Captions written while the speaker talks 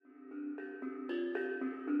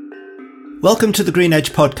Welcome to the Green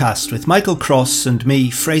Edge podcast with Michael Cross and me,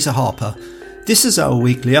 Fraser Harper. This is our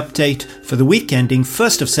weekly update for the week ending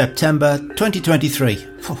 1st of September 2023.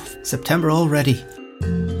 September already.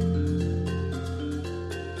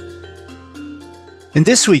 In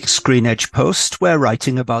this week's Green Edge post, we're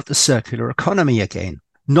writing about the circular economy again.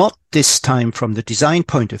 Not this time from the design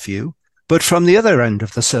point of view, but from the other end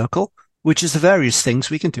of the circle, which is the various things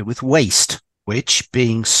we can do with waste. Which,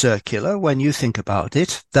 being circular, when you think about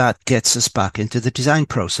it, that gets us back into the design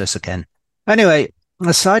process again. Anyway,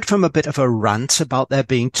 aside from a bit of a rant about there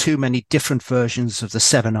being too many different versions of the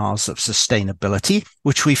 7 R's of sustainability,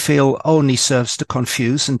 which we feel only serves to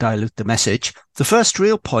confuse and dilute the message, the first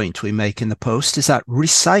real point we make in the post is that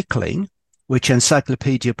recycling, which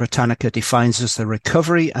Encyclopaedia Britannica defines as the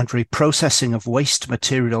recovery and reprocessing of waste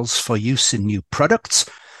materials for use in new products,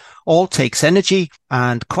 all takes energy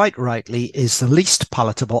and, quite rightly, is the least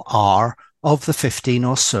palatable R of the 15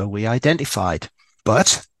 or so we identified.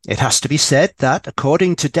 But it has to be said that,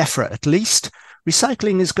 according to DEFRA at least,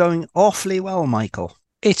 recycling is going awfully well, Michael.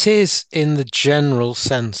 It is in the general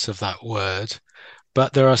sense of that word,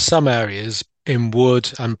 but there are some areas in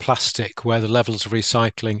wood and plastic where the levels of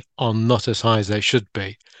recycling are not as high as they should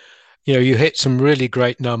be. You know, you hit some really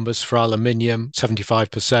great numbers for aluminium,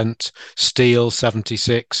 75%, steel,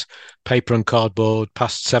 76%, paper and cardboard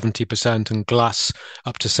past 70%, and glass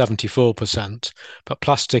up to 74%. But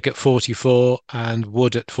plastic at 44% and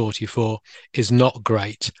wood at 44% is not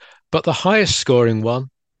great. But the highest scoring one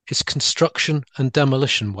is construction and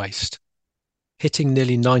demolition waste, hitting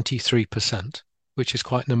nearly 93%, which is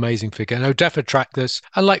quite an amazing figure. Now, DEFRA track this,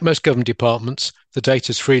 and like most government departments, the data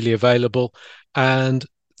is freely available and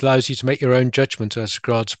allows you to make your own judgment as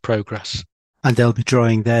regards progress. And they'll be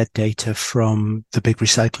drawing their data from the big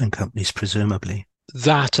recycling companies, presumably.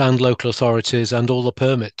 That and local authorities and all the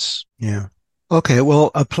permits. Yeah. Okay, well,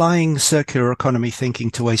 applying circular economy thinking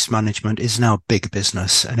to waste management is now big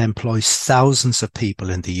business and employs thousands of people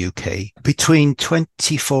in the UK. Between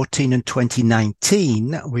 2014 and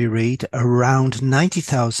 2019, we read around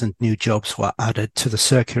 90,000 new jobs were added to the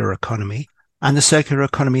circular economy. And the circular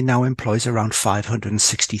economy now employs around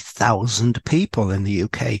 560,000 people in the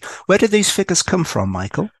UK. Where did these figures come from,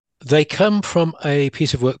 Michael? They come from a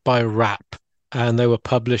piece of work by WRAP, and they were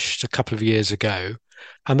published a couple of years ago.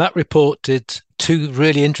 And that report did two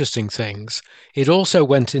really interesting things. It also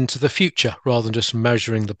went into the future rather than just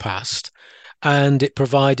measuring the past. And it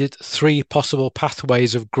provided 3 possible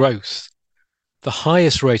pathways of growth. The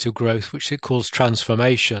highest rate of growth, which it calls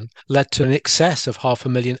transformation, led to an excess of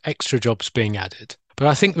 500,000 extra jobs being added. But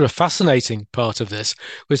I think the fascinating part of this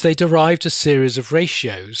was they derived a series of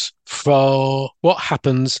ratios for what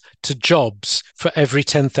happens to jobs for every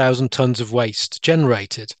 10,000 tonnes of waste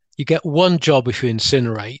generated. You get 1 job if you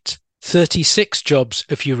incinerate, 36 jobs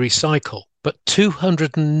if you recycle, but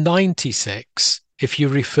 296 if you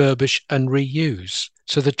refurbish and reuse.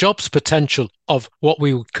 So the jobs potential of what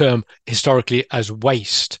we would term historically as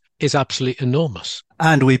waste is absolutely enormous.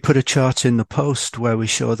 And we put a chart in the post where we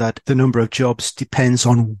show that the number of jobs depends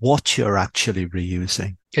on what you're actually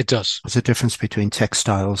reusing. It does. There's a difference between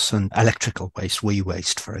textiles and electrical waste,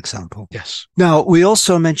 waste, for example. Yes. Now, we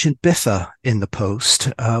also mentioned Biffa in the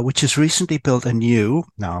post, which has recently built a new,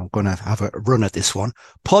 now I'm going to have a run at this one,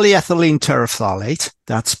 polyethylene terephthalate.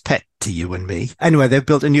 That's PET to you and me. Anyway, they've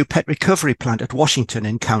built a new PET recovery plant at Washington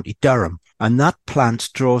in County Durham. And that plant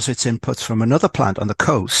draws its inputs from another plant on the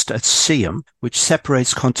coast at Seaham, which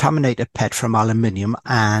separates contaminated PET from aluminium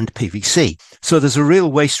and PVC. So there's a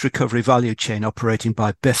real waste recovery value chain operating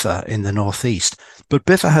by Biffa in the northeast. But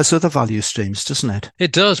Biffa has other value streams, doesn't it?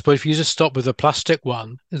 It does, but if you just stop with the plastic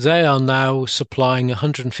one, they are now supplying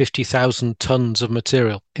 150,000 tonnes of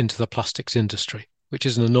material into the plastics industry, which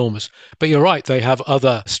is enormous. But you're right, they have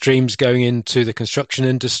other streams going into the construction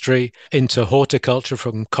industry, into horticulture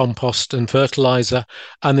from compost and fertilizer,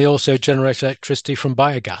 and they also generate electricity from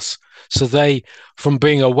biogas. So they, from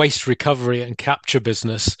being a waste recovery and capture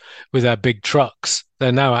business with their big trucks,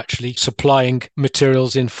 they're now actually supplying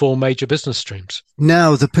materials in 4 major business streams.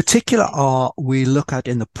 Now, the particular R we look at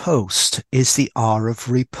in the post is the R of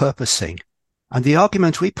repurposing. And the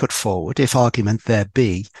argument we put forward, if argument there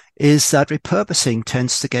be, is that repurposing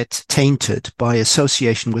tends to get tainted by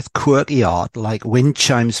association with quirky art like wind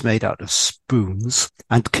chimes made out of spoons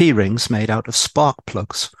and key rings made out of spark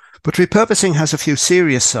plugs. But repurposing has a few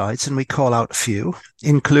serious sides, and we call out a few,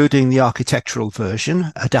 including the architectural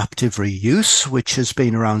version, adaptive reuse, which has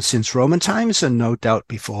been around since Roman times and no doubt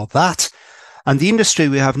before that. And the industry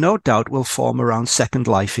we have no doubt will form around second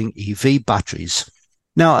lifing EV batteries.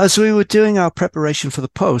 Now, as we were doing our preparation for the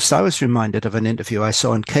post, I was reminded of an interview I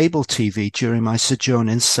saw on cable TV during my sojourn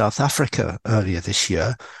in South Africa earlier this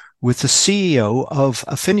year with the CEO of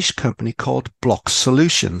a Finnish company called Block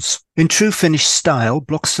Solutions. In true Finnish style,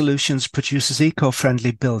 Block Solutions produces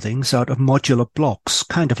eco-friendly buildings out of modular blocks,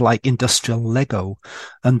 kind of like industrial Lego,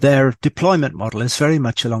 and their deployment model is very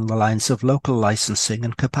much along the lines of local licensing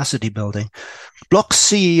and capacity building. Block's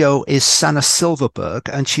CEO is Sanna Silverberg,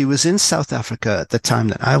 and she was in South Africa at the time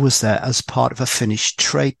that I was there as part of a Finnish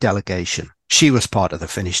trade delegation. She was part of the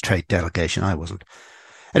Finnish trade delegation, I wasn't.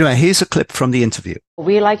 Anyway, here's a clip from the interview.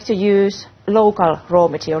 We like to use local raw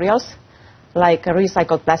materials, like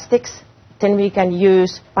recycled plastics. Then we can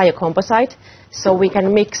use biocomposite, so we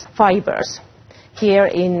can mix fibers. Here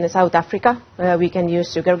in South Africa, we can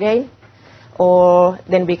use sugarcane, or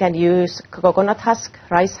then we can use coconut husk,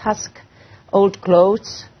 rice husk, old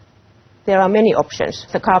clothes. There are many options.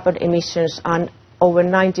 The carbon emissions are over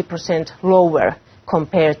 90% lower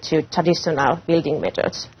compared to traditional building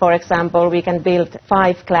methods. For example, we can build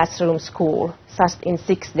 5 classroom school just in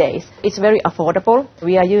 6 days. It's very affordable.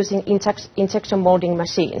 We are using injection molding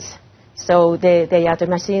machines. So they are the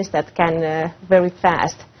machines that can very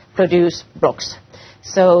fast produce blocks.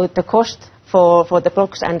 So the cost for the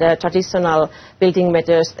blocks and the traditional building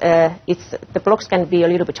methods, the blocks can be a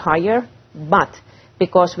little bit higher, but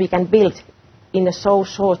because we can build in a so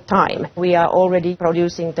short time, we are already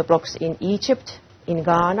producing the blocks in Egypt, in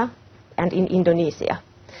Ghana, and in Indonesia.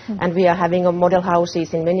 And we are having model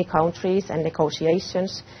houses in many countries and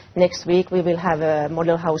negotiations. Next week we will have a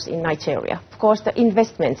model house in Nigeria. Of course, the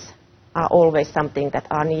investments are always something that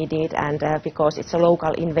are needed, and because it's a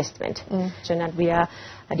local investment. And we are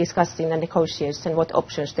discussing and negotiating what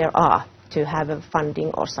options there are to have a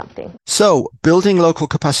funding or something. So, building local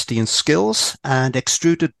capacity and skills, and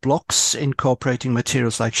extruded blocks incorporating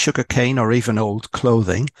materials like sugarcane or even old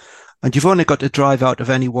clothing. And you've only got to drive out of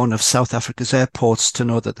any one of South Africa's airports to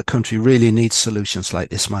know that the country really needs solutions like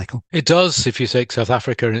this, Michael. It does. If you take South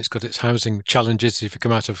Africa, and it's got its housing challenges. If you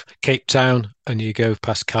come out of Cape Town and you go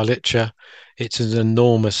past Khayelitsha, it's an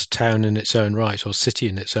enormous town in its own right, or city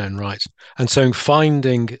in its own right. And so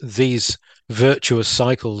finding these virtuous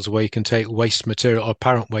cycles where you can take waste material or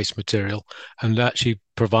apparent waste material and actually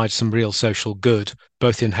provide some real social good,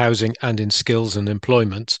 both in housing and in skills and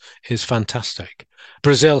employment, is fantastic.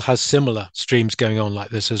 Brazil has similar streams going on like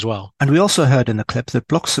this as well. And we also heard in the clip that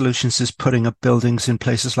Block Solutions is putting up buildings in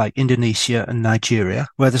places like Indonesia and Nigeria,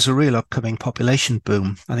 where there's a real upcoming population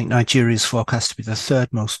boom. I think Nigeria is forecast to be the 3rd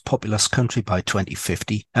most populous country by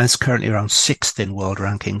 2050, and it's currently around 6th in world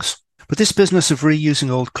rankings. But this business of reusing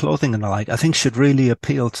old clothing and the like, I think should really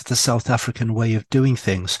appeal to the South African way of doing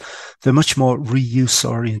things. They're much more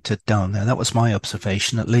reuse-oriented down there. That was my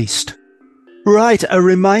observation, at least. Right, a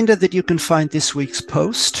reminder that you can find this week's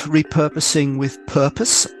post, Repurposing with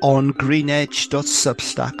Purpose, on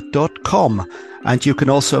greenedge.substack.com. And you can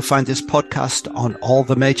also find this podcast on all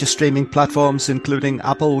the major streaming platforms, including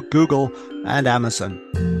Apple, Google, and Amazon.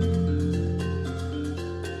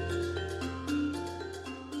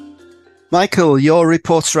 Michael, your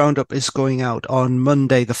reports roundup is going out on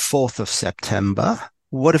Monday, the 4th of September.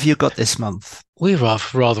 What have you got this month? We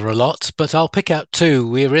have rather a lot, but I'll pick out 2.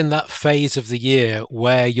 We're in that phase of the year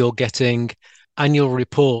where you're getting annual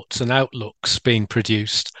reports and outlooks being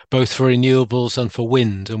produced, both for renewables and for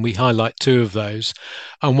wind, and we highlight 2 of those.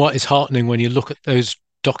 And what is heartening when you look at those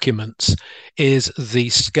documents is the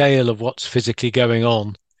scale of what's physically going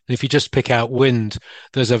on. And if you just pick out wind,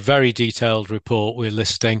 there's a very detailed report we're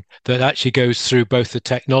listing that actually goes through both the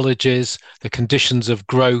technologies, the conditions of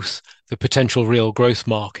growth, the potential real growth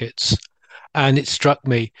markets. And it struck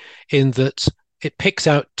me in that it picks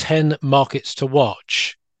out 10 markets to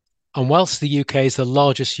watch. And whilst the UK is the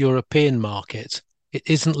largest European market, it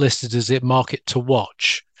isn't listed as a market to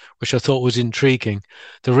watch, which I thought was intriguing.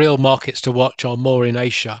 The real markets to watch are more in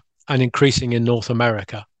Asia and increasing in North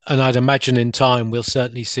America. And I'd imagine in time we'll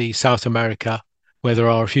certainly see South America, where there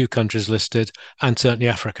are a few countries listed, and certainly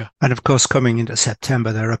Africa. And of course, coming into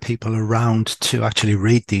September, there are people around to actually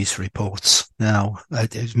read these reports. Now,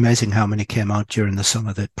 it's amazing how many came out during the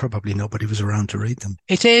summer that probably nobody was around to read them.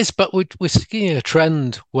 It is, but we're seeing a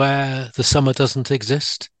trend where the summer doesn't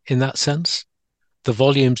exist in that sense. The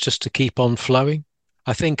volume's just to keep on flowing.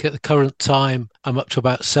 I think at the current time, I'm up to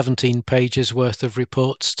about 17 pages worth of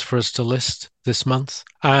reports for us to list this month.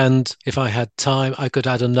 And if I had time, I could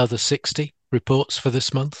add another 60 reports for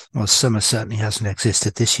this month. Well, summer certainly hasn't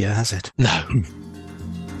existed this year, has it? No.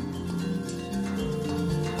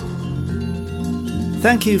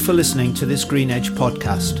 Thank you for listening to this Green Edge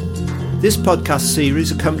podcast. This podcast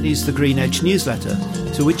series accompanies the Green Edge newsletter,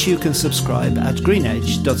 to which you can subscribe at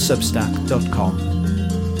greenedge.substack.com.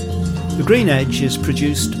 The Green Edge is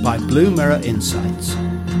produced by Blue Mirror Insights.